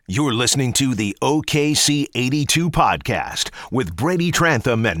You're listening to the OKC 82 podcast with Brady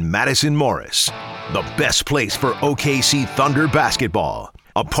Trantham and Madison Morris. The best place for OKC Thunder basketball.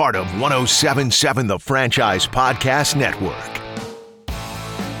 A part of 107.7 The Franchise Podcast Network.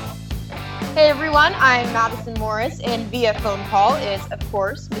 Hey everyone, I'm Madison Morris, and via phone call is, of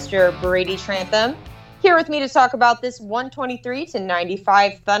course, Mr. Brady Trantham. Here with me to talk about this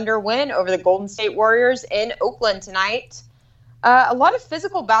 123-95 Thunder win over the Golden State Warriors in Oakland tonight. A lot of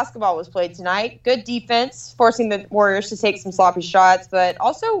physical basketball was played tonight. Good defense, forcing the Warriors to take some sloppy shots, but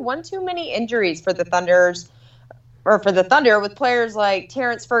also one too many injuries for the Thunder, with players like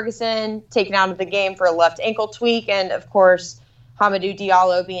Terrence Ferguson taken out of the game for a left ankle tweak, and of course, Hamidou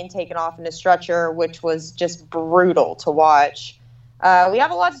Diallo being taken off in a stretcher, which was just brutal to watch. We have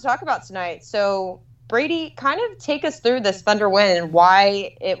a lot to talk about tonight, so Brady, kind of take us through this Thunder win and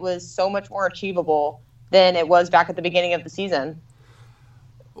why it was so much more achievable than it was back at the beginning of the season.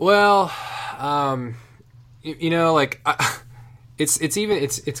 Well, it's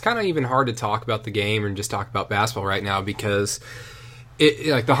kind of even hard to talk about the game and just talk about basketball right now because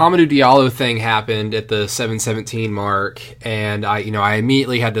the Hamidou Diallo thing happened at the 7:17 mark, and I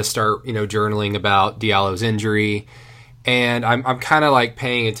immediately had to start journaling about Diallo's injury, and I'm kind of like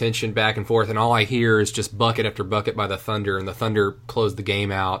paying attention back and forth, and all I hear is just bucket after bucket by the Thunder, and the Thunder closed the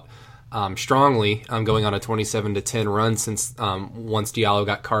game out strongly, going on a 27-10 run since once Diallo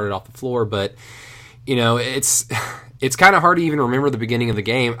got carted off the floor. But it's kind of hard to even remember the beginning of the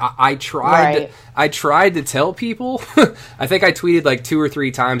game. I tried to tell people. I think I tweeted like 2 or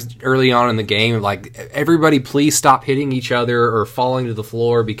 3 times early on in the game, like, everybody please stop hitting each other or falling to the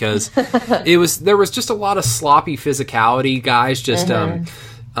floor, because there was just a lot of sloppy physicality, guys just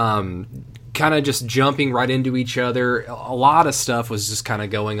kind of just jumping right into each other. A lot of stuff was just kind of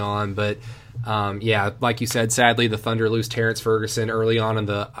going on, but like you said, sadly the Thunder lose Terrence Ferguson early on in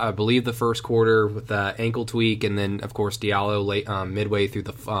I believe the first quarter with the ankle tweak, and then of course Diallo late midway through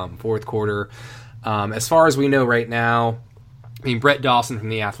the fourth quarter. As far as we know right now, I mean, Brett Dawson from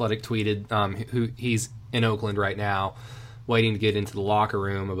The Athletic tweeted who he's in Oakland right now, waiting to get into the locker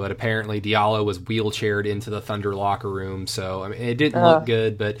room, but apparently Diallo was wheelchaired into the Thunder locker room, so I mean, it didn't look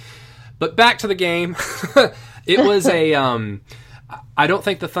good. But back to the game. It was I don't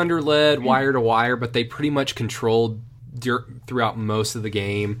think the Thunder led wire to wire, but they pretty much controlled throughout most of the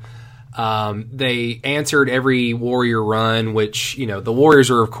game. They answered every Warrior run, which, the Warriors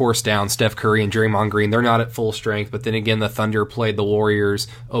are, of course, down Steph Curry and Draymond Green. They're not at full strength, but then again, the Thunder played the Warriors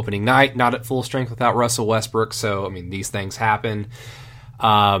opening night, not at full strength without Russell Westbrook, so, I mean, these things happen.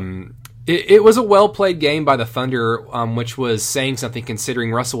 It was a well-played game by the Thunder, which was saying something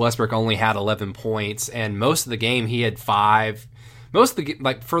considering Russell Westbrook only had 11 points, and most of the game he had 5. Most of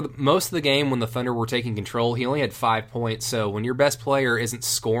the game when the Thunder were taking control, he only had 5 points. So when your best player isn't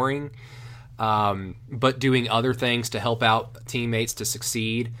scoring, but doing other things to help out teammates to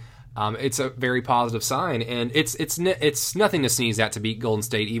succeed, it's a very positive sign. And it's nothing to sneeze at to beat Golden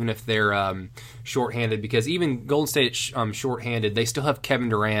State, even if they're shorthanded, because even Golden State shorthanded, they still have Kevin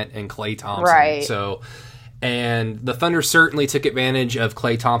Durant and Klay Thompson. Right. So, and the Thunder certainly took advantage of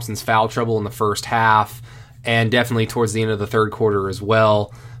Klay Thompson's foul trouble in the first half, and definitely towards the end of the third quarter as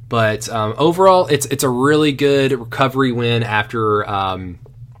well. But overall, it's a really good recovery win after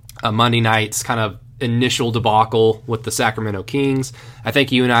a Monday night's kind of initial debacle with the Sacramento Kings. I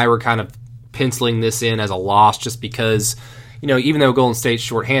think you and I were kind of penciling this in as a loss just because, even though Golden State's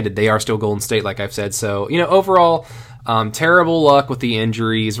shorthanded, they are still Golden State, like I've said. So, overall, terrible luck with the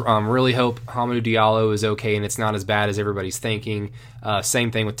injuries. Really hope Hamidou Diallo is okay and it's not as bad as everybody's thinking.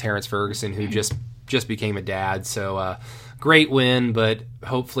 Same thing with Terrence Ferguson, who just became a dad. So great win, but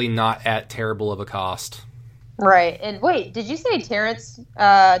hopefully not at terrible of a cost. Right. And wait, did you say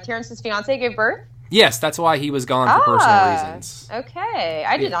Terrence's fiance gave birth? Yes, that's why he was gone for personal reasons. Okay,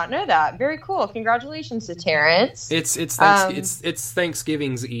 I did not know that. Very cool. Congratulations to Terrence. It's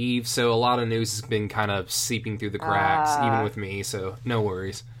Thanksgiving's Eve, so a lot of news has been kind of seeping through the cracks, even with me. So no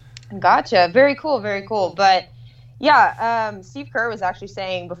worries. Gotcha. Very cool. Very cool. But yeah, Steve Kerr was actually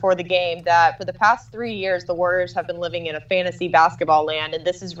saying before the game that for the past 3 years, the Warriors have been living in a fantasy basketball land, and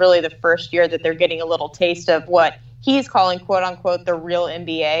this is really the first year that they're getting a little taste of what he's calling, quote unquote, the real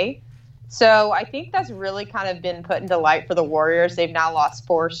NBA. So I think that's really kind of been put into light for the Warriors. They've now lost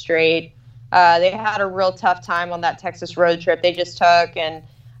 4 straight. They had a real tough time on that Texas road trip they just took. And,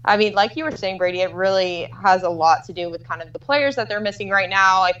 I mean, like you were saying, Brady, it really has a lot to do with kind of the players that they're missing right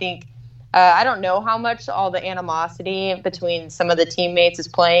now. I think I don't know how much all the animosity between some of the teammates is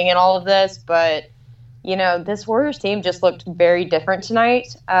playing in all of this, but, this Warriors team just looked very different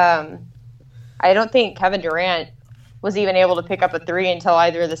tonight. I don't think Kevin Durant was even able to pick up a three until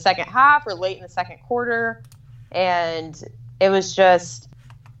either the second half or late in the second quarter. And it was just,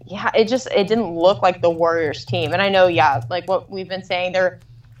 it didn't look like the Warriors team. And I know, like what we've been saying, they're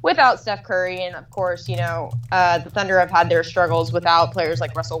without Steph Curry. And of course, the Thunder have had their struggles without players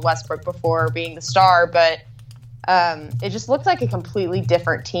like Russell Westbrook before being the star. But it just looked like a completely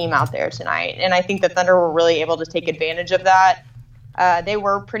different team out there tonight. And I think the Thunder were really able to take advantage of that. They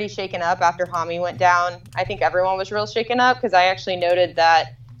were pretty shaken up after Hami went down. I think everyone was real shaken up because I actually noted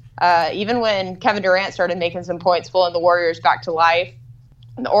that even when Kevin Durant started making some points, pulling the Warriors back to life,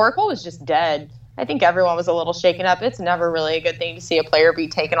 the Oracle was just dead. I think everyone was a little shaken up. It's never really a good thing to see a player be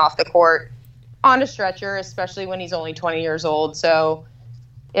taken off the court on a stretcher, especially when he's only 20 years old. So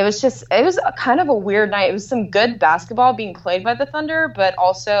it was a kind of a weird night. It was some good basketball being played by the Thunder, but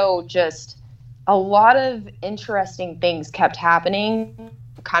also just a lot of interesting things kept happening,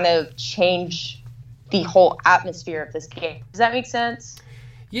 kind of change the whole atmosphere of this game. Does that make sense?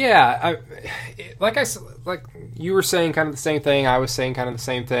 Yeah, like you were saying kind of the same thing, I was saying kind of the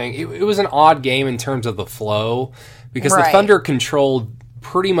same thing. It was an odd game in terms of the flow because the Thunder controlled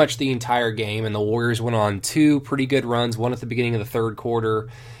pretty much the entire game, and the Warriors went on two pretty good runs, one at the beginning of the third quarter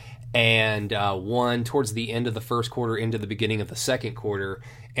and one towards the end of the first quarter into the beginning of the second quarter,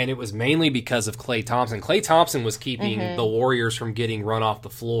 and it was mainly because of Klay Thompson. Klay Thompson was keeping the Warriors from getting run off the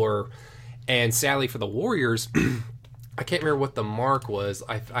floor, and sadly for the Warriors, I can't remember what the mark was.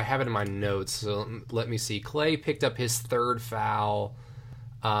 I have it in my notes, so let me see. Klay picked up his third foul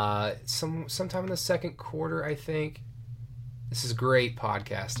sometime in the second quarter, I think. This is great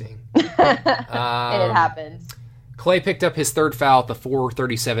podcasting. And it happens. Klay picked up his third foul at the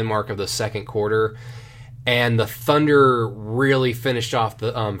 4:37 mark of the second quarter, and the Thunder really finished off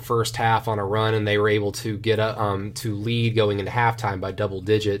the first half on a run, and they were able to get to lead going into halftime by double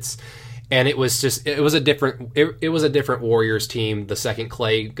digits. And it was a different Warriors team the second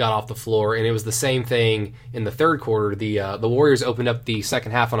Klay got off the floor, and it was the same thing in the third quarter. The Warriors opened up the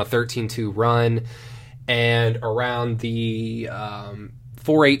second half on a 13-2 run, and around the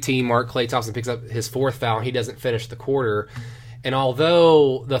 4:18 mark, Klay Thompson picks up his fourth foul, and he doesn't finish the quarter. And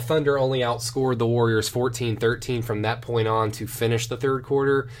although the Thunder only outscored the Warriors 14-13 from that point on to finish the third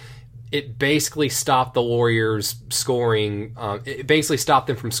quarter, it basically stopped the Warriors scoring. It basically stopped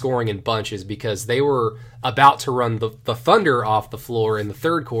them from scoring in bunches because they were about to run the Thunder off the floor in the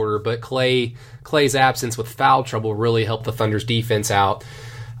third quarter, but Klay's absence with foul trouble really helped the Thunder's defense out.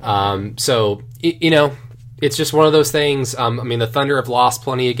 So, it's just one of those things. The Thunder have lost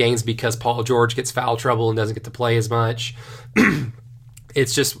plenty of games because Paul George gets foul trouble and doesn't get to play as much.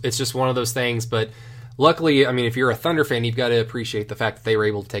 It's just one of those things, but luckily, if you're a Thunder fan, you've got to appreciate the fact that they were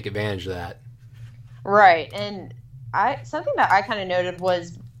able to take advantage of that. Right, and something that I kind of noted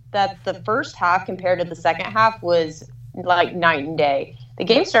was that the first half compared to the second half was like night and day. The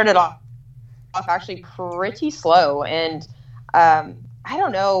game started off actually pretty slow, and I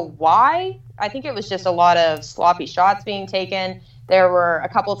don't know why. I think it was just a lot of sloppy shots being taken. There were a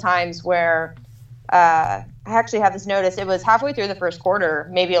couple times where I actually have this notice. It was halfway through the first quarter,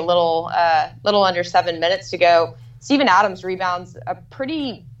 maybe a little under 7 minutes to go. Steven Adams rebounds a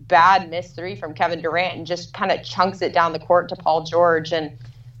pretty bad missed three from Kevin Durant and just kind of chunks it down the court to Paul George. And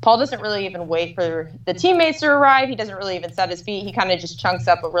Paul doesn't really even wait for the teammates to arrive. He doesn't really even set his feet. He kind of just chunks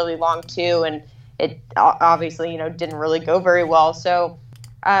up a really long two, and it obviously, didn't really go very well. So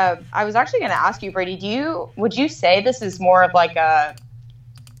I was actually going to ask you, Brady, would you say this is more of like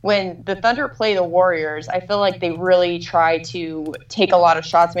when the Thunder play the Warriors, I feel like they really try to take a lot of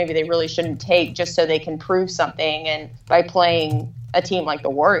shots maybe they really shouldn't take just so they can prove something, and by playing a team like the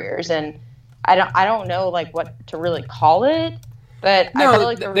Warriors. And I don't know like what to really call it, but I feel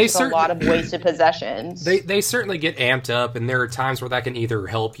like there was a lot of wasted possessions. They certainly get amped up, and there are times where that can either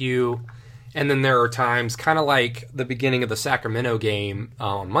help you, and then there are times, kind of like the beginning of the Sacramento game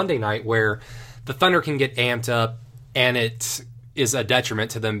on Monday night, where the Thunder can get amped up, and it is a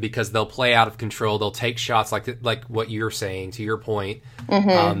detriment to them because they'll play out of control. They'll take shots like what you're saying, to your point,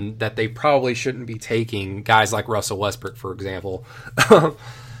 that they probably shouldn't be taking. Guys like Russell Westbrook, for example.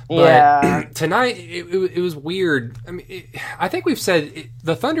 But tonight, it was weird. I think we've said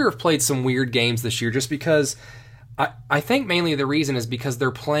the Thunder have played some weird games this year just because I think mainly the reason is because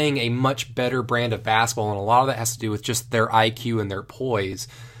they're playing a much better brand of basketball, and a lot of that has to do with just their IQ and their poise.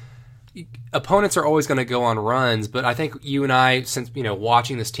 Opponents are always going to go on runs, but I think you and I, since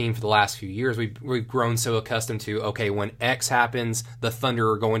watching this team for the last few years, we've grown so accustomed to, okay, when X happens, the Thunder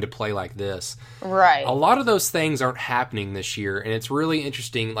are going to play like this. Right. A lot of those things aren't happening this year, and it's really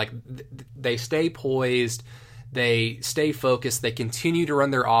interesting. Like they stay poised. They stay focused. They continue to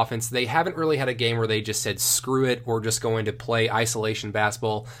run their offense. They haven't really had a game where they just said, screw it, we're just going to play isolation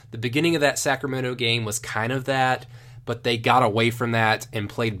basketball. The beginning of that Sacramento game was kind of that, but they got away from that and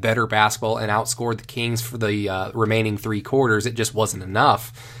played better basketball and outscored the Kings for the remaining 3 quarters. It just wasn't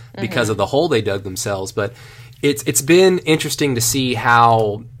enough because of the hole they dug themselves. But it's been interesting to see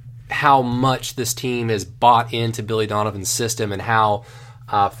how much this team has bought into Billy Donovan's system and how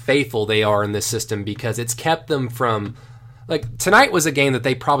faithful they are in this system, because it's kept them from, like, tonight was a game that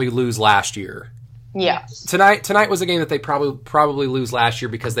they probably lose last year. Yeah. Tonight was a game that they probably lose last year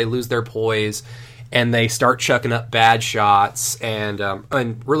because they lose their poise and they start chucking up bad shots. And a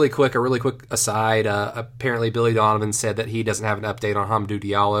really quick aside, apparently Billy Donovan said that he doesn't have an update on Hamidou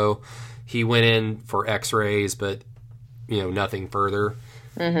Diallo. He went in for x-rays, but nothing further,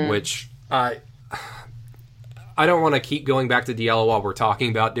 which I don't want to keep going back to Diallo while we're talking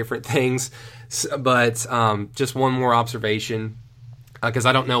about different things, but just one more observation, because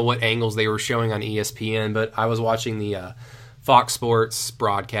I don't know what angles they were showing on ESPN, but I was watching the Fox Sports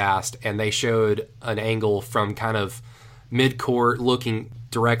broadcast, and they showed an angle from kind of mid-court looking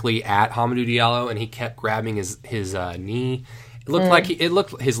directly at Hamidou Diallo, and he kept grabbing his knee. It looked like it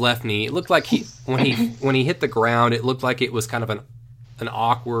looked his left knee. It looked like when he hit the ground, it looked like it was kind of an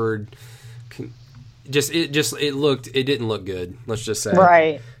awkward. It didn't look good. Let's just say.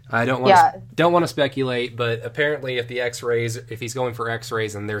 Right. I don't want to speculate, but apparently if he's going for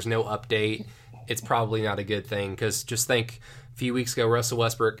x-rays and there's no update, it's probably not a good thing, because just think, a few weeks ago Russell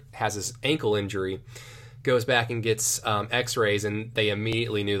Westbrook has his ankle injury, goes back and gets x-rays, and they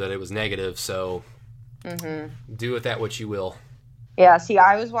immediately knew that it was negative, so do with that what you will. Yeah, see,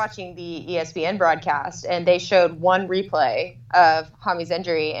 I was watching the ESPN broadcast, and they showed one replay of Hami's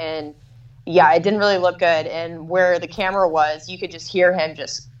injury, and yeah, it didn't really look good. And where the camera was, you could just hear him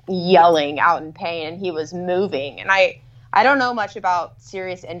just yelling out in pain, and he was moving. And I don't know much about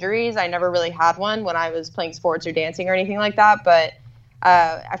serious injuries. I never really had one when I was playing sports or dancing or anything like that. But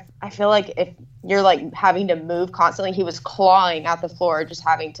I feel like if you're like having to move constantly, he was clawing at the floor, just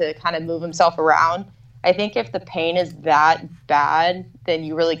having to kind of move himself around. I think if the pain is that bad, then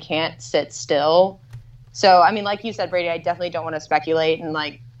you really can't sit still. So, I mean, like you said, Brady, I definitely don't want to speculate and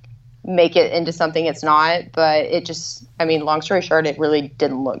like make it into something it's not, but it just, I mean, long story short, it really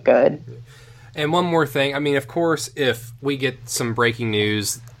didn't look good. And one more thing, I mean, of course, if we get some breaking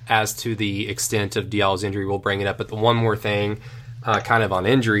news as to the extent of Diallo's injury, we'll bring it up. But the one more thing, kind of on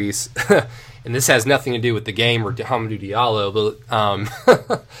injuries, and this has nothing to do with the game or Hamidou Diallo,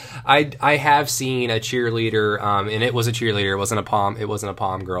 but I have seen a cheerleader, and it was a cheerleader. It wasn't a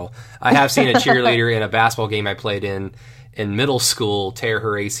pom girl. I have seen a cheerleader in a basketball game I played in middle school tear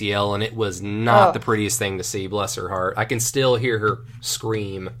her ACL, and it was not the prettiest thing to see. Bless her heart. I can still hear her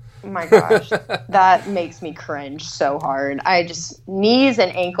scream. Oh my gosh, that makes me cringe so hard. Knees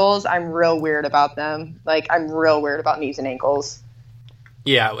and ankles, I'm real weird about them. Like, I'm real weird about knees and ankles.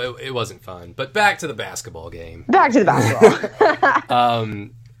 Yeah, it wasn't fun. But back to the basketball game. Back to the basketball.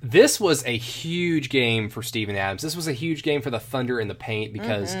 This was a huge game for Steven Adams. This was a huge game for the Thunder in the paint,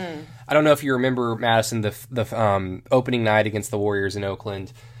 because I don't know if you remember, Madison, the opening night against the Warriors in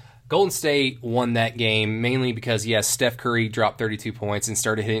Oakland. Golden State won that game mainly because, yes, Steph Curry dropped 32 points and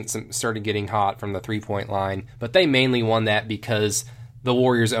started getting hot from the three-point line. But they mainly won that because the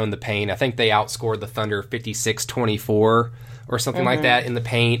Warriors owned the paint. I think they outscored the Thunder 56-24 or something like that in the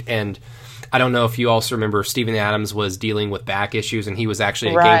paint. And I don't know if you also remember, Steven Adams was dealing with back issues, and he was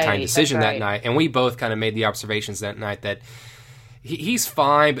actually a game-time decision that night. And we both kind of made the observations that night that he's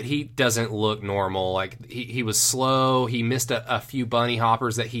fine, but he doesn't look normal. Like, he was slow. He missed a few bunny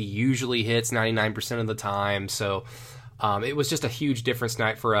hoppers that he usually hits 99% of the time. So it was just a huge difference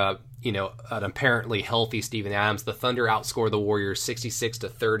night for an apparently healthy Steven Adams. The Thunder outscored the Warriors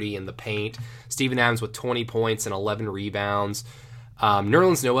 66-30 in the paint. Steven Adams with 20 points and 11 rebounds.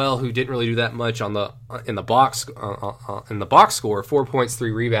 Nerlens Noel, who didn't really do that much in the box score, 4 points,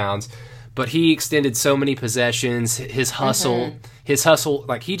 3 rebounds, but he extended so many possessions. His hustle,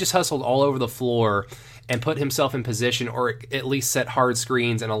 like, he just hustled all over the floor and put himself in position, or at least set hard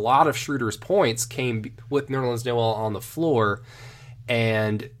screens. And a lot of Schroeder's points came with Nerlens Noel on the floor,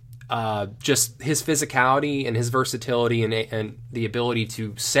 and just his physicality and his versatility and the ability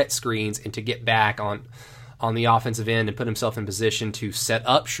to set screens and to get back on the offensive end and put himself in position to set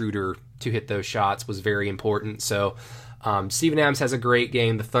up Schroeder to hit those shots was very important. So Steven Adams has a great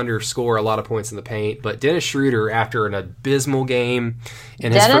game. The Thunder score a lot of points in the paint, but Dennis Schroeder, after an abysmal game,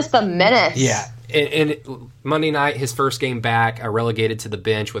 and the Menace. Yeah, and Monday night, his first game back, relegated to the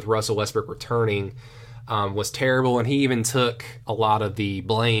bench with Russell Westbrook returning, was terrible, and he even took a lot of the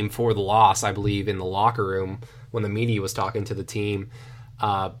blame for the loss, I believe, in the locker room when the media was talking to the team.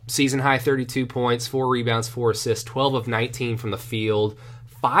 Season high 32 points, 4 rebounds, 4 assists, 12 of 19 from the field,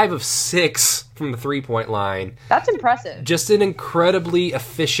 5 of 6 from the three-point line. That's impressive. Just an incredibly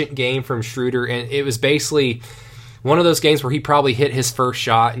efficient game from Schroeder, and it was basically one of those games where he probably hit his first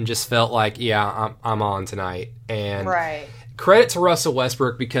shot and just felt like, yeah, I'm on tonight. And right. Credit to Russell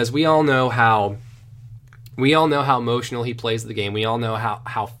Westbrook, because we all know how emotional he plays the game. We all know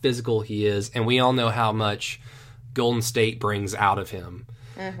how physical he is, and we all know how much Golden State brings out of him.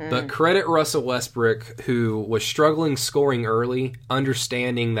 Mm-hmm. But credit Russell Westbrook, who was struggling scoring early,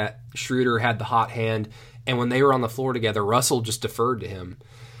 understanding that Schroeder had the hot hand, and when they were on the floor together, Russell just deferred to him.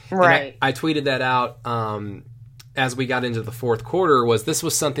 Right. I tweeted that out as we got into the fourth quarter. This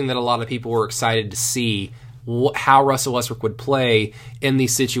was something that a lot of people were excited to see, how Russell Westbrook would play in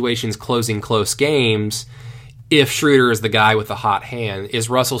these situations, closing close games. If Schroeder is the guy with the hot hand, is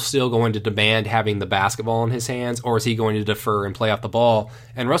Russell still going to demand having the basketball in his hands, or is he going to defer and play off the ball?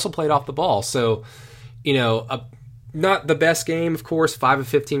 And Russell played off the ball. So, not the best game, of course, 5 of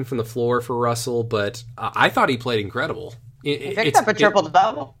 15 from the floor for Russell, but I thought he played incredible. He picked up a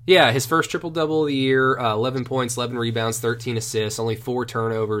triple-double. Yeah, his first triple-double of the year, 11 points, 11 rebounds, 13 assists, only 4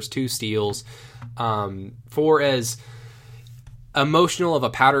 turnovers, 2 steals. For as emotional of a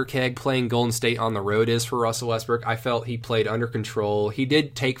powder keg playing Golden State on the road is for Russell Westbrook, I felt he played under control. He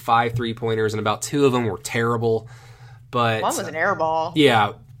did take 5 3-pointers, and about 2 of them were terrible. But one was an air ball.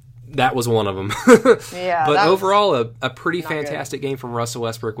 Yeah, that was one of them. Yeah, but overall, a pretty fantastic game from Russell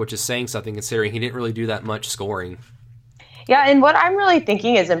Westbrook, which is saying something considering he didn't really do that much scoring. Yeah, and what I'm really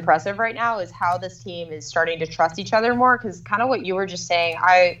thinking is impressive right now is how this team is starting to trust each other more, because kind of what you were just saying,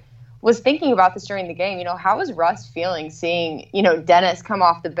 I was thinking about this during the game. How is Russ feeling seeing, Dennis come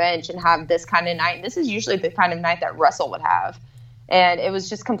off the bench and have this kind of night? And this is usually the kind of night that Russell would have. And it was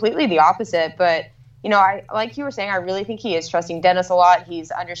just completely the opposite. But, I like you were saying, I really think he is trusting Dennis a lot.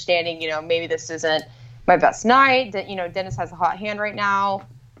 He's understanding, maybe this isn't my best night. Dennis has a hot hand right now.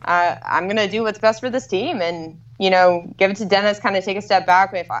 I'm going to do what's best for this team and, give it to Dennis, kind of take a step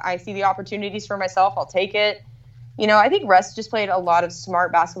back. If I see the opportunities for myself, I'll take it. I think Russ just played a lot of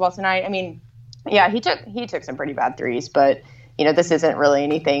smart basketball tonight. I mean, yeah, he took some pretty bad threes, but, this isn't really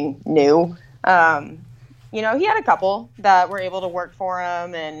anything new. He had a couple that were able to work for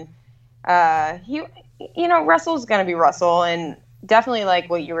him, and Russell's going to be Russell, and definitely like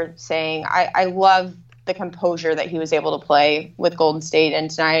what you were saying, I love the composure that he was able to play with Golden State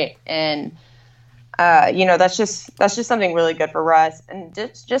and tonight, and that's just something really good for Russ and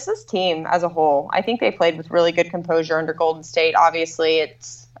just this team as a whole. I think they played with really good composure under Golden State. Obviously,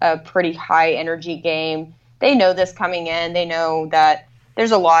 it's a pretty high energy game. They know this coming in. They know that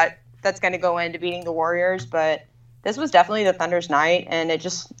there's a lot that's going to go into beating the Warriors, but this was definitely the Thunder's night, and it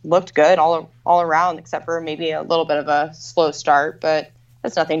just looked good all around, except for maybe a little bit of a slow start, but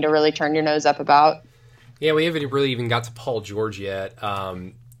that's nothing to really turn your nose up about. Yeah, we haven't really even got to Paul George yet.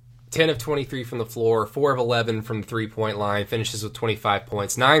 10 of 23 from the floor, 4 of 11 from the three-point line, finishes with 25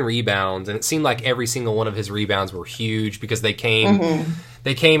 points, 9 rebounds, and it seemed like every single one of his rebounds were huge because they came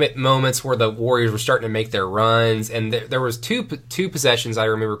at moments where the Warriors were starting to make their runs, and there was two possessions I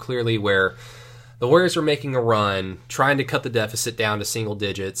remember clearly where the Warriors were making a run, trying to cut the deficit down to single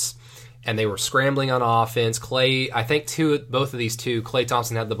digits, and they were scrambling on offense. Both of these two, Klay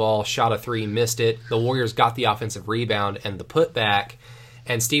Thompson had the ball, shot a 3, missed it. The Warriors got the offensive rebound and the putback,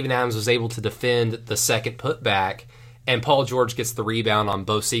 and Steven Adams was able to defend the second putback, and Paul George gets the rebound on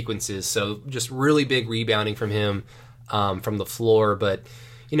both sequences. So just really big rebounding from him from the floor. But,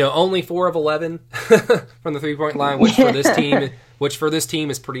 only 4 of 11 from the three-point line, which for this team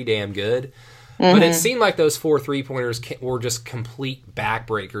is pretty damn good. Mm-hmm. But it seemed like those 4 3-pointers were just complete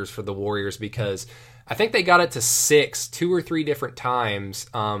backbreakers for the Warriors because I think they got it to 6 2 or 3 different times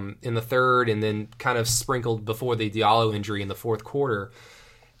in the third, and then kind of sprinkled before the Diallo injury in the fourth quarter.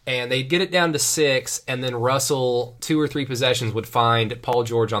 And they'd get it down to 6, and then Russell, 2 or 3 possessions, would find Paul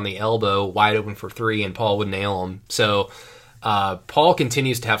George on the elbow, wide open for 3, and Paul would nail him. So Paul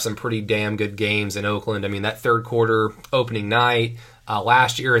continues to have some pretty damn good games in Oakland. I mean, that third quarter opening night,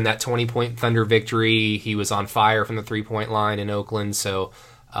 last year in that 20-point Thunder victory, he was on fire from the three-point line in Oakland. So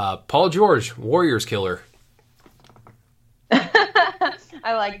Paul George, Warriors killer.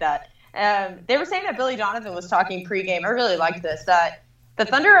 I like that. They were saying that Billy Donovan was talking pregame. I really liked this, that the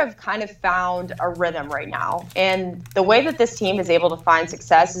Thunder have kind of found a rhythm right now. And the way that this team is able to find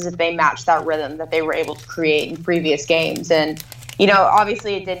success is if they match that rhythm that they were able to create in previous games. And,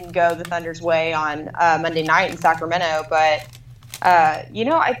 obviously it didn't go the Thunder's way on Monday night in Sacramento, but I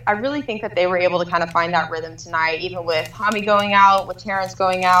really think that they were able to kind of find that rhythm tonight, even with Hami going out, with Terrence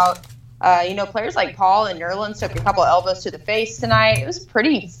going out. Players like Paul and Nerlens took a couple elbows to the face tonight. It was a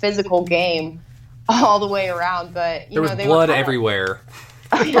pretty physical game all the way around, but there was blood everywhere.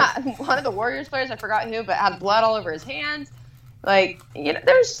 Yeah, one of the Warriors players, I forgot who, but had blood all over his hands. There's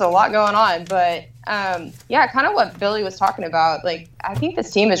just a lot going on, but kind of what Billy was talking about. I think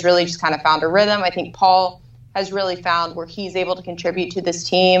this team has really just kind of found a rhythm. I think Paul has really found where he's able to contribute to this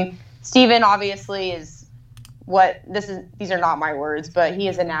team. Steven obviously is these are not my words, but he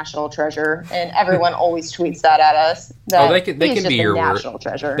is a national treasure, and everyone always tweets that at us. They can be your national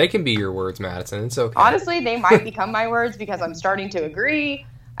treasure. They can be your words, Madison. It's okay. Honestly, they might become my words because I'm starting to agree.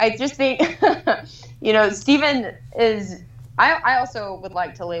 I just think, Steven is. I also would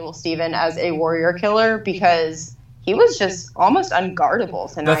like to label Steven as a warrior killer because he was just almost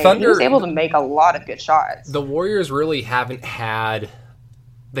unguardable tonight. He was able to make a lot of good shots. The Warriors really haven't had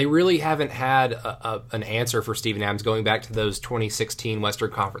an answer for Steven Adams going back to those 2016 Western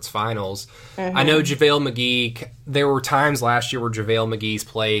Conference Finals. Mm-hmm. I know JaVale McGee, there were times last year where JaVale McGee's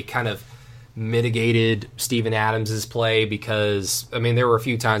play kind of mitigated Steven Adams' play because, there were a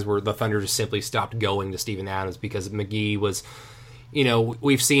few times where the Thunder just simply stopped going to Steven Adams because McGee was,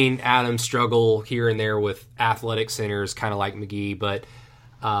 we've seen Adams struggle here and there with athletic centers kind of like McGee, but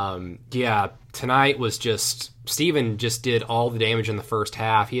tonight was just, Steven just did all the damage in the first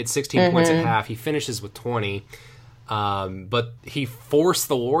half. He had 16 points at half. He finishes with 20. But he forced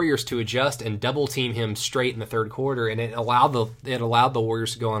the Warriors to adjust and double team him straight in the third quarter, and it allowed the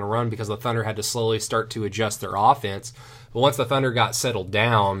Warriors to go on a run because the Thunder had to slowly start to adjust their offense. But once the Thunder got settled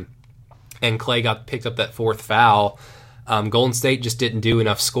down and Clay picked up that fourth foul, Golden State just didn't do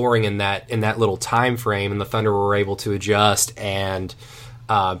enough scoring in that little time frame, and the Thunder were able to adjust and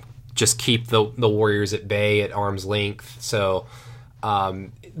just keep the Warriors at bay at arm's length. So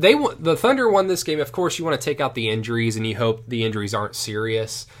the Thunder won this game. Of course, you want to take out the injuries, and you hope the injuries aren't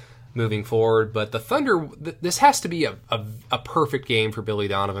serious moving forward. But the Thunder, this has to be a perfect game for Billy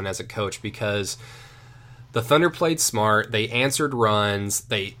Donovan as a coach because the Thunder played smart. They answered runs.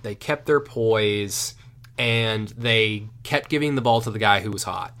 They kept their poise, and they kept giving the ball to the guy who was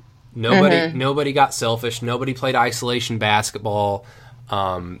hot. Nobody got selfish. Nobody played isolation basketball.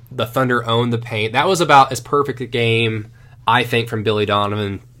 The Thunder owned the paint. That was about as perfect a game, I think, from Billy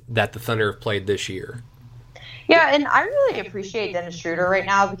Donovan that the Thunder have played this year. Yeah, and I really appreciate Dennis Schroeder right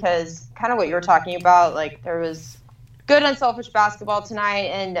now because kind of what you were talking about, there was good unselfish basketball tonight,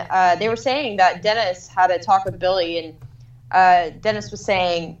 and they were saying that Dennis had a talk with Billy, and Dennis was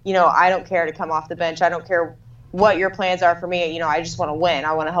saying, I don't care to come off the bench. I don't care what your plans are for me. I just want to win.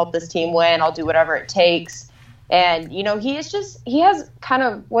 I want to help this team win. I'll do whatever it takes. And, he has kind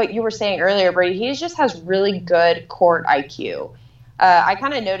of what you were saying earlier, Brady. He just has really good court IQ. I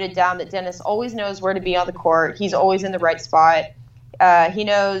kind of noted down that Dennis always knows where to be on the court. He's always in the right spot. He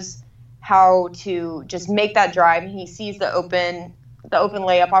knows how to just make that drive, and he sees the open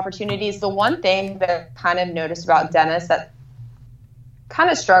layup opportunities. The one thing that I kind of noticed about Dennis that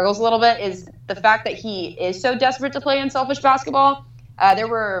kind of struggles a little bit is the fact that he is so desperate to play unselfish basketball. There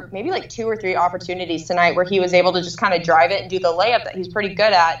were maybe 2 or 3 opportunities tonight where he was able to just kind of drive it and do the layup that he's pretty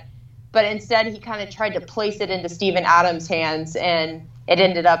good at. But instead, he kind of tried to place it into Steven Adams' hands, and it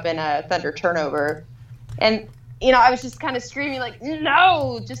ended up in a Thunder turnover. And, I was just kind of screaming,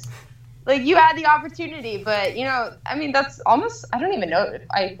 no, just, you had the opportunity. But, that's almost, I don't even know if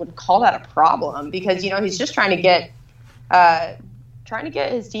I would call that a problem because, he's just trying to get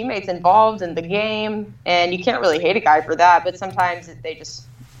his teammates involved in the game, and you can't really hate a guy for that, but sometimes they just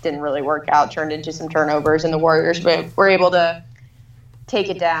didn't really work out, turned into some turnovers, and the Warriors were able to take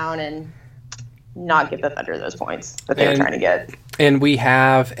it down and not give the Thunder those points that they were trying to get. And we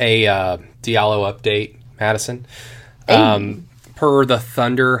have a Diallo update, Madison. Per the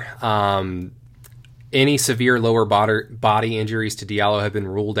Thunder, any severe lower body injuries to Diallo have been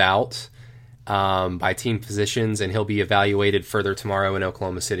ruled out by team physicians, and he'll be evaluated further tomorrow in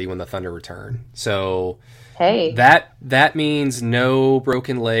Oklahoma City when the Thunder return. So that means no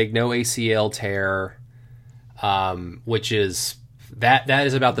broken leg, no ACL tear, which is that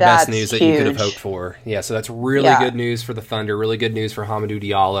is about the best news that you could have hoped for. Yeah, so that's really good news for the Thunder, really good news for Hamidou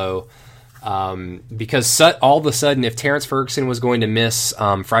Diallo. Because all of a sudden, if Terrence Ferguson was going to miss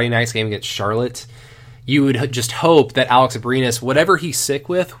Friday night's game against Charlotte, you would just hope that Alex Abrines, whatever he's sick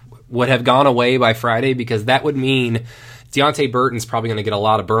with, would have gone away by Friday, because that would mean Deonte Burton's probably going to get a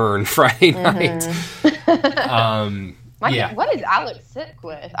lot of burn Friday night. What is Alex sick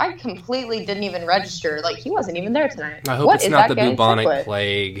with? I completely didn't even register. He wasn't even there tonight. I hope it's not the bubonic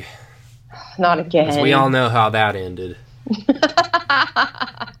plague. Not again. Because we all know how that ended.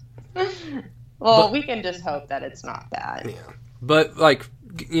 Well, we can just hope that it's not that. Yeah. But,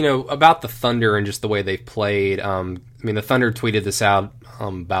 about the Thunder and just the way they've played. The Thunder tweeted this out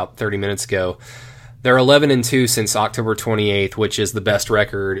about 30 minutes ago. They're 11-2 since October 28th, which is the best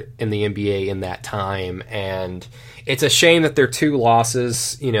record in the NBA in that time. And it's a shame that their 2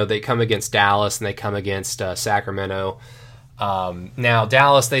 losses, they come against Dallas and they come against Sacramento. Now,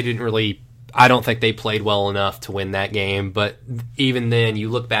 Dallas, I don't think they played well enough to win that game. But even then, you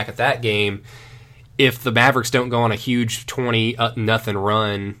look back at that game, if the Mavericks don't go on a huge 20-0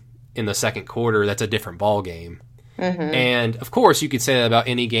 run in the second quarter, that's a different ball game. Mm-hmm. And, of course, you could say that about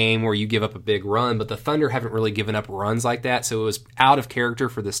any game where you give up a big run, but the Thunder haven't really given up runs like that, so it was out of character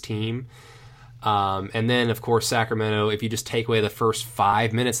for this team. And then, of course, Sacramento, if you just take away the first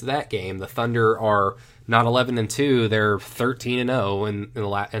 5 minutes of that game, the Thunder are not 11-2, they're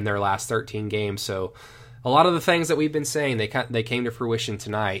 13-0 in their last 13 games. So a lot of the things that we've been saying, they came to fruition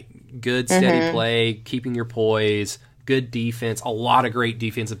tonight. Good, steady play, keeping your poise, good defense, a lot of great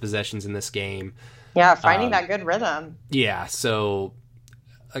defensive possessions in this game. Yeah, finding that good rhythm. Yeah, so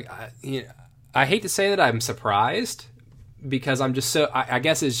I hate to say that I'm surprised because I'm just I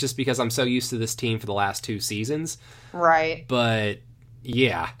guess it's just because I'm so used to this team for the last 2 seasons. Right. But,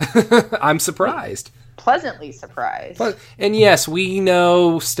 yeah, I'm surprised. Pleasantly surprised. And, yes, we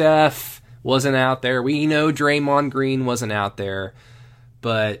know Steph wasn't out there. We know Draymond Green wasn't out there.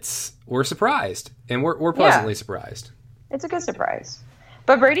 But we're surprised, and we're pleasantly surprised. It's a good surprise.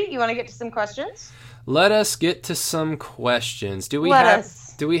 But, Brady, you want to get to some questions? Let us get to some questions. Do we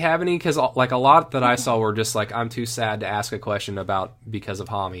have any? Because a lot that I saw were just like, I'm too sad to ask a question about because of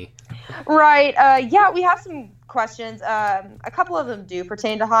Hami. Right. Yeah, we have some questions. A couple of them do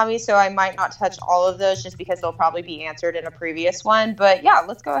pertain to Hami, so I might not touch all of those just because they'll probably be answered in a previous one. But, yeah,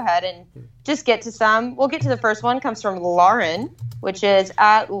 let's go ahead and just get to some. We'll get to the first one. It comes from Lauren, which is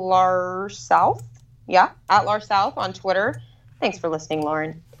at LarSouth. Yeah, at LarSouth on Twitter. Thanks for listening,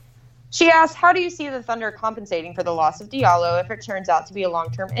 Lauren. She asked, how do you see the Thunder compensating for the loss of Diallo if it turns out to be a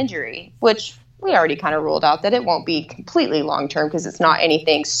long-term injury? Which we already kind of ruled out that it won't be completely long-term because it's not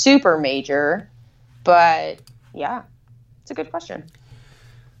anything super major. But, yeah, it's a good question.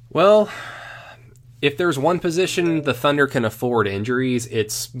 Well, if there's one position the Thunder can afford injuries,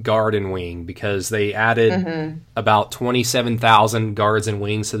 it's guard and wing because they added about 27,000 guards and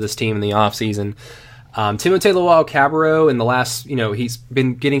wings to this team in the offseason. Timothé Luwawu-Cabarrot in the last, he's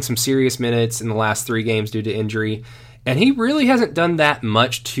been getting some serious minutes in the last 3 games due to injury, and he really hasn't done that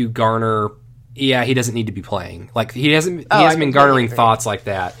much to garner. Yeah, he doesn't need to be playing. Like he hasn't been garnering thoughts like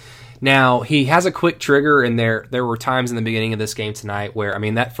that. Now he has a quick trigger, and there were times in the beginning of this game tonight where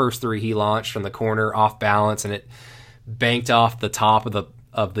that first 3 he launched from the corner off balance, and it banked off the top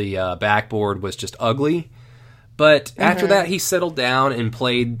of the backboard was just ugly. But after that, he settled down and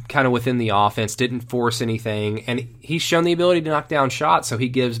played kind of within the offense, didn't force anything, and he's shown the ability to knock down shots, so he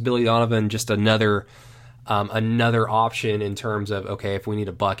gives Billy Donovan just another option in terms of, okay, if we need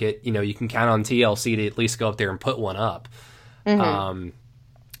a bucket, you can count on TLC to at least go up there and put one up.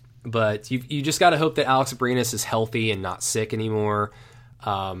 But you just got to hope that Alex Abrines is healthy and not sick anymore.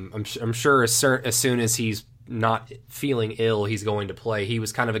 I'm sure as soon as he's not feeling ill, he's going to play. He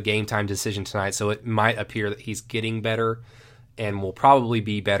was kind of a game time decision tonight, so it might appear that he's getting better and will probably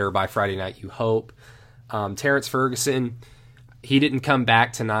be better by Friday night, you hope. Terrence Ferguson, he didn't come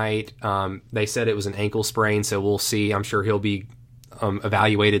back tonight. They said it was an ankle sprain, so we'll see. I'm sure he'll be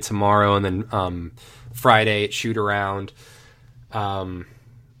evaluated tomorrow and then Friday at shoot-around.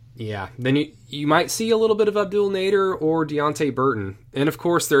 Yeah, then you might see a little bit of Abdul Nader or Deonte Burton. And, of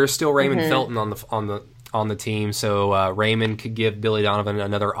course, there is still Raymond Felton on the team, so Raymond could give Billy Donovan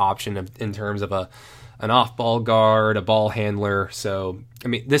another option in terms of an off-ball guard, a ball handler. So,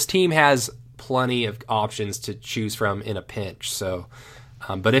 this team has plenty of options to choose from in a pinch. So,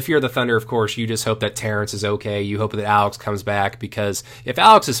 but if you're the Thunder, of course, you just hope that Terrence is okay. You hope that Alex comes back, because if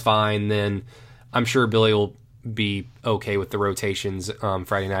Alex is fine, then I'm sure Billy will be okay with the rotations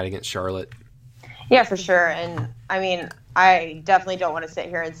Friday night against Charlotte. Yeah, for sure. And, I definitely don't want to sit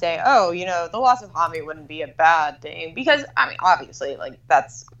here and say, the loss of Hami wouldn't be a bad thing, because, obviously,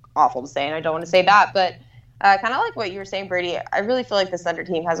 that's awful to say, and I don't want to say that, but kind of like what you were saying, Brady, I really feel like the Thunder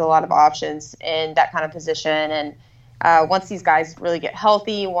team has a lot of options in that kind of position, and once these guys really get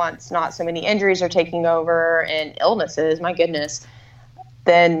healthy, once not so many injuries are taking over and illnesses, my goodness,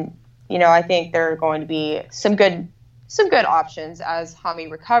 then, I think there are going to be some good options as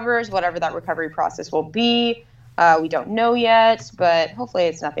Hami recovers, whatever that recovery process will be. We don't know yet, but hopefully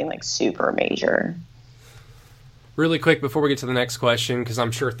it's nothing super major. Really quick before we get to the next question, because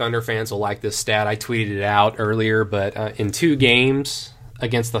I'm sure Thunder fans will like this stat. I tweeted it out earlier, but in 2 games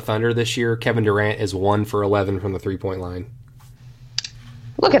against the Thunder this year, Kevin Durant is 1 for 11 from the 3-point line.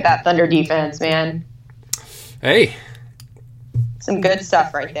 Look at that Thunder defense, man. Hey. Some good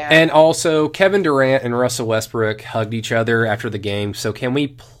stuff right there. And also, Kevin Durant and Russell Westbrook hugged each other after the game. So can we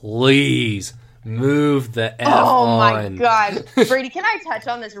please move the F on? Oh, my God. Brady, can I touch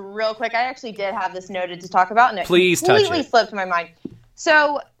on this real quick? I actually did have this noted to talk about, and it completely slipped my mind.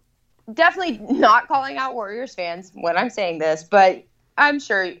 So, definitely not calling out Warriors fans when I'm saying this, but I'm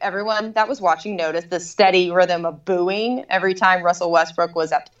sure everyone that was watching noticed the steady rhythm of booing every time Russell Westbrook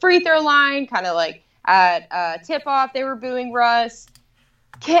was at the free throw line, kind of like at tip-off, they were booing Russ.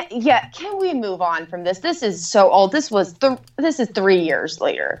 Can we move on from this? This is so old. This is 3 years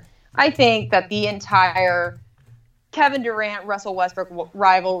later. I think that the entire Kevin Durant, Russell Westbrook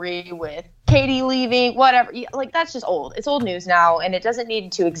rivalry with KD leaving, whatever, like that's just old. It's old news now, and it doesn't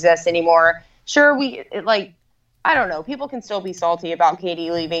need to exist anymore. Sure, I don't know. People can still be salty about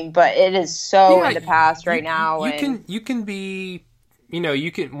KD leaving, but it is so in the past right now. You can be. When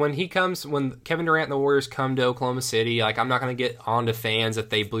Kevin Durant and the Warriors come to Oklahoma City, like, I'm not going to get on to fans if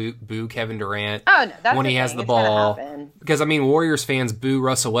they boo Kevin Durant when he has the ball. Because, Warriors fans boo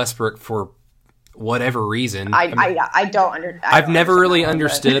Russell Westbrook for whatever reason. I don't understand. I've never really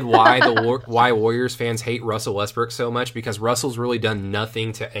understood why Warriors fans hate Russell Westbrook so much, because Russell's really done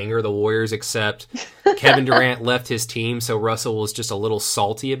nothing to anger the Warriors except Kevin Durant left his team, so Russell was just a little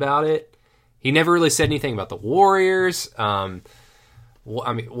salty about it. He never really said anything about the Warriors.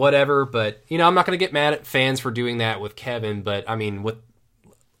 Whatever, but, I'm not going to get mad at fans for doing that with Kevin, but,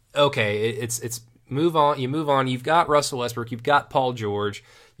 it's move on. You move on. You've got Russell Westbrook. You've got Paul George.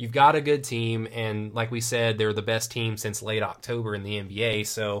 You've got a good team, and like we said, they're the best team since late October in the NBA,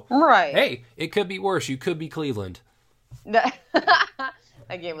 so, hey, it could be worse. You could be Cleveland. That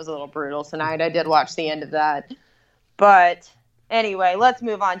game was a little brutal tonight. I did watch the end of that. But, anyway, let's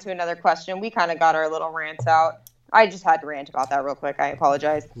move on to another question. We kind of got our little rants out. I just had to rant about that real quick. I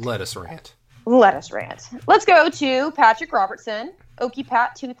apologize. Let us rant. Let's go to Patrick Robertson, Okie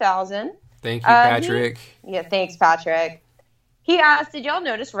Pat 2000. Thank you, Patrick. Thanks, Patrick. He asked, did y'all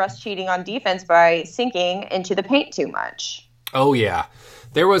notice Russ cheating on defense by sinking into the paint too much? Oh, yeah.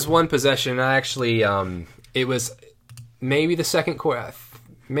 There was one possession. It was maybe the second quarter,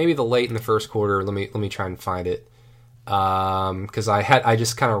 maybe the late in the first quarter. Let me try and find it. Because I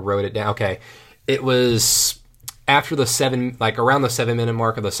just kind of wrote it down. Okay. It was after around the 7-minute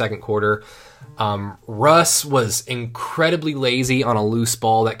mark of the second quarter. Russ was incredibly lazy on a loose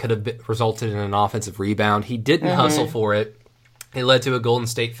ball that could have resulted in an offensive rebound. He didn't hustle for it. It led to a Golden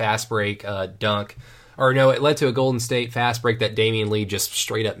State fast break dunk. Or no, it led to a Golden State fast break that Damian Lee just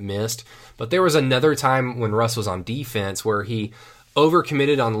straight up missed. But there was another time when Russ was on defense where he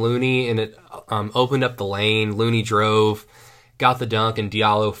overcommitted on Looney, and it opened up the lane. Looney drove, got the dunk, and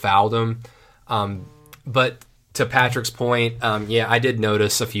Diallo fouled him. But to Patrick's point, I did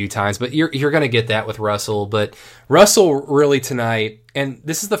notice a few times, but you're going to get that with Russell. But Russell really tonight, and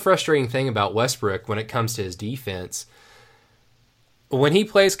this is the frustrating thing about Westbrook when it comes to his defense, when he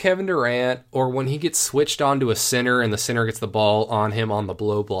plays Kevin Durant or when he gets switched onto a center and the center gets the ball on him on the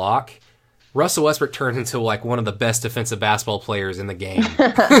blow block, Russell Westbrook turns into like one of the best defensive basketball players in the game.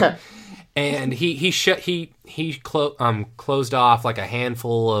 And he closed off like a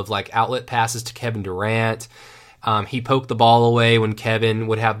handful of like outlet passes to Kevin Durant. He poked the ball away when Kevin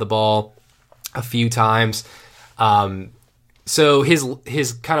would have the ball a few times. So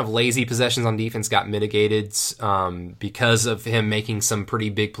his kind of lazy possessions on defense got mitigated because of him making some pretty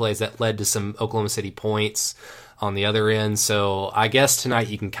big plays that led to some Oklahoma City points on the other end. So I guess tonight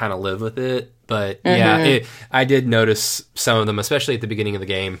you can kind of live with it. But I did notice some of them, especially at the beginning of the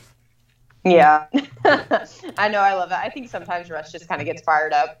game. Yeah. I know, I love it. I think sometimes Russ just kind of gets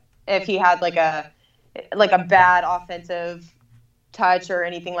fired up if he had like a bad offensive touch or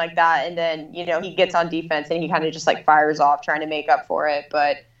anything like that, and then he gets on defense and he kind of just like fires off trying to make up for it.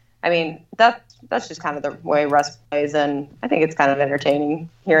 But that's just kind of the way Russ plays, and I think it's kind of entertaining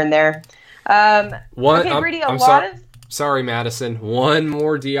here and there. Brady, sorry, Madison. One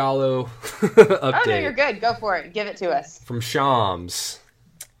more Diallo update. Oh no, you're good. Go for it. Give it to us. From Shams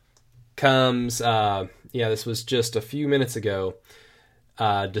comes. This was just a few minutes ago.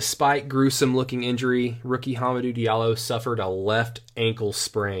 Despite gruesome-looking injury, rookie Hamidou Diallo suffered a left ankle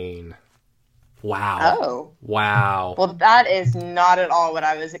sprain. Wow. Oh. Wow. Well, that is not at all what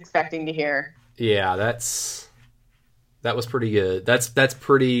I was expecting to hear. Yeah, that was pretty good. That's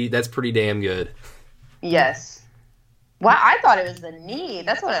pretty damn good. Yes. Wow, I thought it was the knee.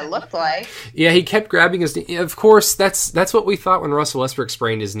 That's what it looked like. Yeah, he kept grabbing his knee. Of course, that's what we thought when Russell Westbrook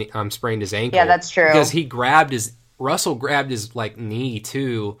sprained his ankle. Yeah, that's true. Because Russell grabbed his knee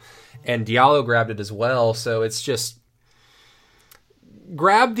too, and Diallo grabbed it as well. So it's just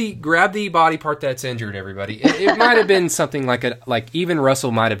grab the body part that's injured, everybody. It might have been something like even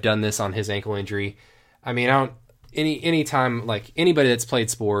Russell might have done this on his ankle injury. I mean, anytime, like anybody that's played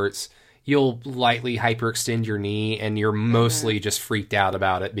sports, you'll lightly hyperextend your knee and you're mostly just freaked out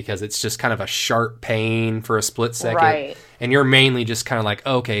about it because it's just kind of a sharp pain for a split second. Right. And you're mainly just kind of like,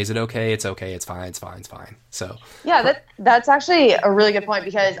 okay, is it okay? It's okay. It's fine. It's fine. It's fine. So yeah, that's actually a really good point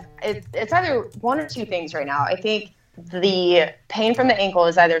because it's either one or two things right now. I think the pain from the ankle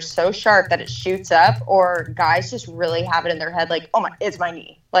is either so sharp that it shoots up, or guys just really have it in their head like, oh my, it's my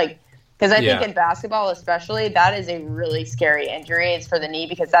knee. Like, because I think in basketball especially, that is a really scary injury. It's for the knee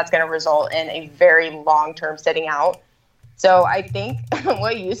because that's going to result in a very long-term sitting out. So I think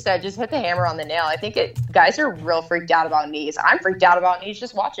what you said just hit the hammer on the nail. I think guys are real freaked out about knees. I'm freaked out about knees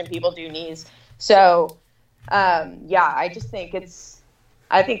just watching people do knees. So, I just think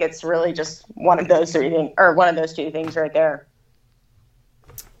it's really just one of those three things, or one of those two things right there.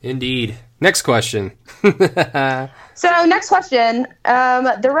 Indeed. Next question. So next question.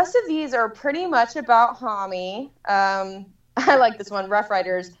 The rest of these are pretty much about Hami. I like this one. Rough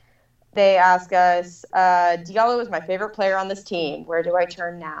Riders. They ask us, Diallo is my favorite player on this team. Where do I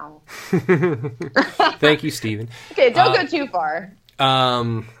turn now? Thank you, Steven. Okay, don't go too far.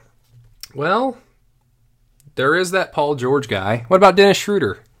 Well, there is that Paul George guy. What about Dennis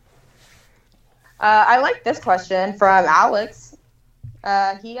Schroeder? I like this question from Alex.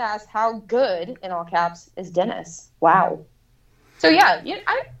 He asked, how good, in all caps, is Dennis? Wow. So, yeah,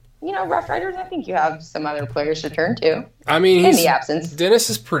 Rough Riders, I think you have some other players to turn to. I mean, in the absence. Dennis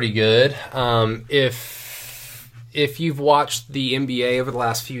is pretty good. If you've watched the NBA over the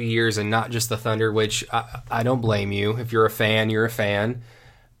last few years and not just the Thunder, which I don't blame you. If you're a fan, you're a fan.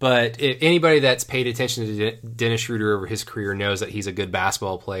 But anybody that's paid attention to Dennis Schroeder over his career knows that he's a good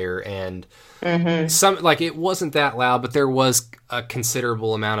basketball player. And it wasn't that loud, but there was a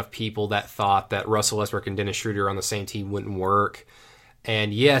considerable amount of people that thought that Russell Westbrook and Dennis Schroeder on the same team wouldn't work.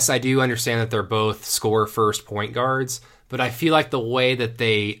 And yes, I do understand that they're both score-first point guards, but I feel like the way that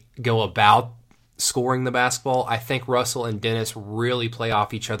they go about scoring the basketball, I think Russell and Dennis really play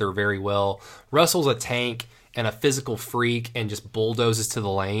off each other very well. Russell's a tank and a physical freak and just bulldozes to the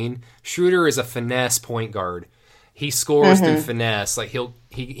lane. Schroeder is a finesse point guard. He scores through finesse. Like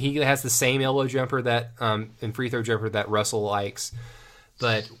he has the same elbow jumper that and free throw jumper that Russell likes.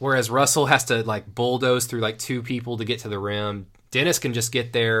 But whereas Russell has to like bulldoze through like two people to get to the rim, Dennis can just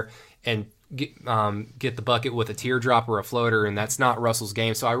get there and get the bucket with a teardrop or a floater, and that's not Russell's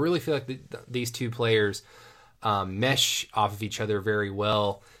game. So I really feel like these two players mesh off of each other very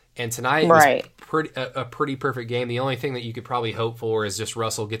well. And tonight was a pretty perfect game. The only thing that you could probably hope for is just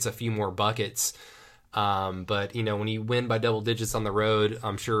Russell gets a few more buckets. But, when you win by double digits on the road,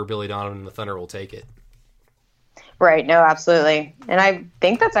 I'm sure Billy Donovan and the Thunder will take it. Right. No, absolutely. And I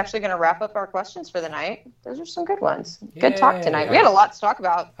think that's actually going to wrap up our questions for the night. Those are some good ones. Good talk tonight. We had a lot to talk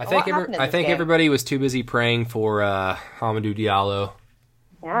about. I think everybody was too busy praying for Hamidou Diallo.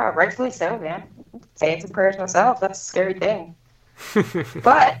 Yeah, rightfully so, man. Saying some prayers myself. That's a scary thing.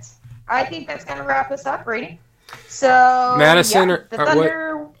 But I think that's going to wrap us up, Brady. So, Madison, the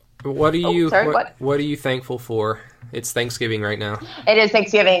Thunder... what are you thankful for? It's Thanksgiving right now. It is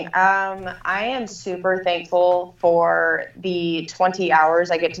Thanksgiving. I am super thankful for the 20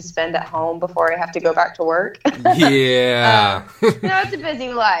 hours I get to spend at home before I have to go back to work. Yeah. It's a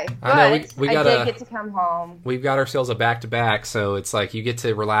busy life. But I did get to come home. We've got ourselves a back-to-back, so it's like you get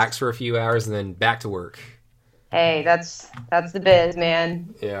to relax for a few hours and then back to work. Hey, that's the biz,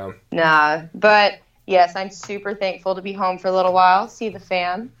 man. Yeah. Nah, but... Yes, I'm super thankful to be home for a little while, see the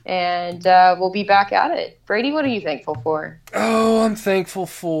fam, and we'll be back at it. Brady, what are you thankful for? Oh, I'm thankful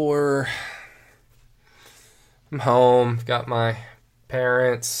for... I'm home, got my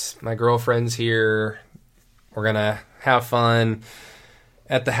parents, my girlfriend's here. We're going to have fun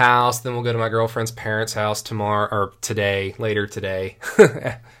at the house, then we'll go to my girlfriend's parents' house later today.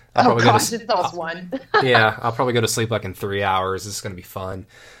 It's almost 1. Yeah, I'll probably go to sleep like in 3 hours. It's going to be fun.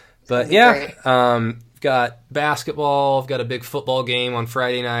 But yeah, got basketball. I've got a big football game on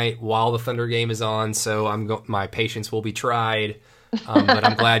Friday night while the Thunder game is on, so my patience will be tried. But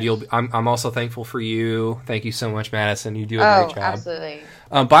I'm glad I'm also thankful for you. Thank you so much, Madison. You do a great job. Absolutely.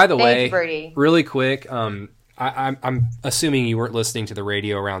 By the way, Brady. Really quick, I'm assuming you weren't listening to the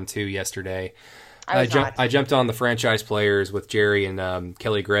radio round 2 yesterday. I jumped on the franchise players with Jerry and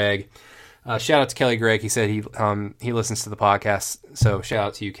Kelly Gregg. Shout out to Kelly Gregg. He said he listens to the podcast, so shout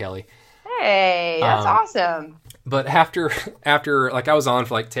out to you, Kelly. Hey, that's awesome. But after like I was on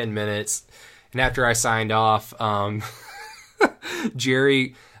for like 10 minutes, and after I signed off, I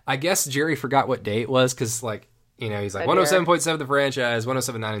guess Jerry forgot what day it was because like He's like 107.7 the franchise,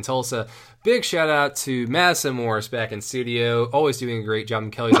 107.9 in Tulsa. Big shout out to Madison Morris back in studio, always doing a great job.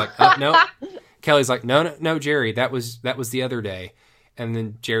 And Kelly's like, no. Kelly's like, no, Jerry, that was the other day. And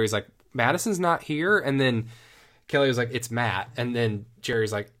then Jerry's like, Madison's not here. And then Kelly was like, it's Matt. And then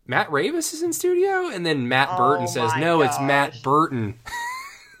Jerry's like, Matt Ravis is in studio? And then Matt Burton says, no, it's Matt Burton.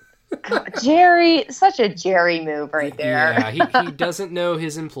 Jerry, such a Jerry move right there. Yeah, he doesn't know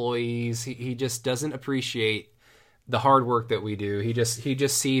his employees. He just doesn't appreciate the hard work that we do. He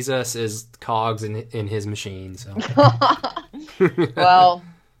just sees us as cogs in his machine. So. Well,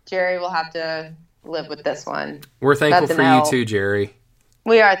 Jerry will have to live with this one. We're thankful for you too, Jerry.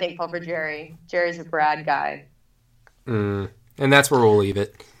 We are thankful for Jerry. Jerry's a Brad guy. And that's where we'll leave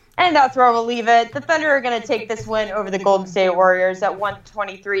it. And that's where we'll leave it. The Thunder are going to take this win over the Golden State Warriors at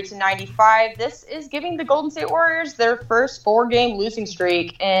 123-95. This is giving the Golden State Warriors their first 4-game losing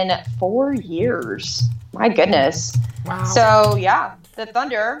streak in 4 years. My goodness. Wow. So, yeah, the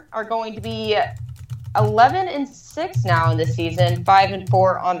Thunder are going to be 11-6 now in this season,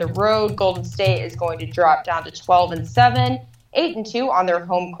 5-4 on the road. Golden State is going to drop down to 12-7, 8-2 on their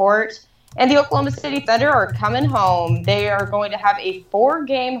home court. And the Oklahoma City Thunder are coming home. They are going to have a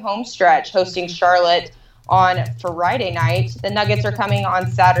 4-game home stretch hosting Charlotte on Friday night. The Nuggets are coming on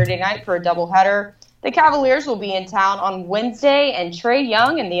Saturday night for a doubleheader. The Cavaliers will be in town on Wednesday, and Trae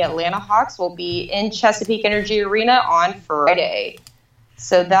Young and the Atlanta Hawks will be in Chesapeake Energy Arena on Friday.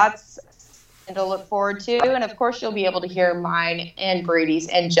 So that's something to look forward to. And, of course, you'll be able to hear mine and Brady's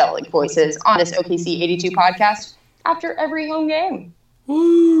angelic voices on this OKC 82 podcast after every home game.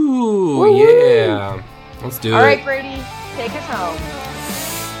 Ooh, yeah. Let's do it. All right, Brady, take us home.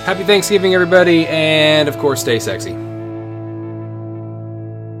 Happy Thanksgiving, everybody, and, of course, stay sexy.